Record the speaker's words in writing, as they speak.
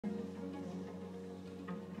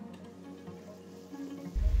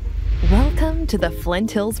Welcome to the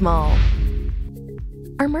Flint Hills Mall.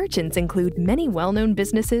 Our merchants include many well-known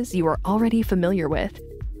businesses you are already familiar with.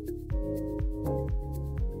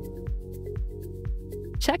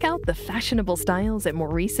 Check out the fashionable styles at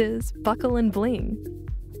Maurice's, Buckle and Bling.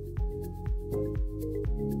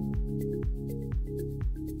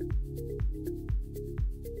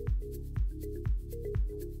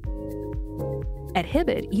 At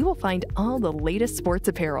Hibbett, you will find all the latest sports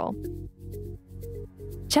apparel.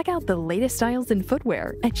 Check out the latest styles in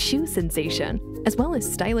footwear at Shoe Sensation, as well as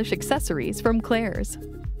stylish accessories from Claire's.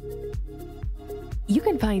 You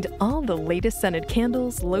can find all the latest scented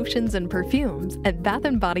candles, lotions, and perfumes at Bath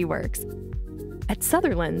 & Body Works. At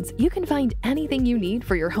Sutherland's, you can find anything you need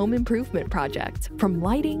for your home improvement project, from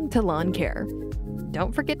lighting to lawn care.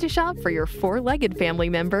 Don't forget to shop for your four-legged family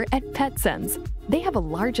member at PetSense. They have a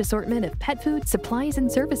large assortment of pet food, supplies, and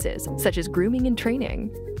services, such as grooming and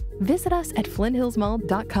training. Visit us at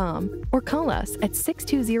flinthillsmall.com or call us at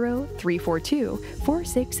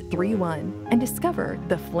 620-342-4631 and discover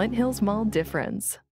the Flint Hills Mall difference.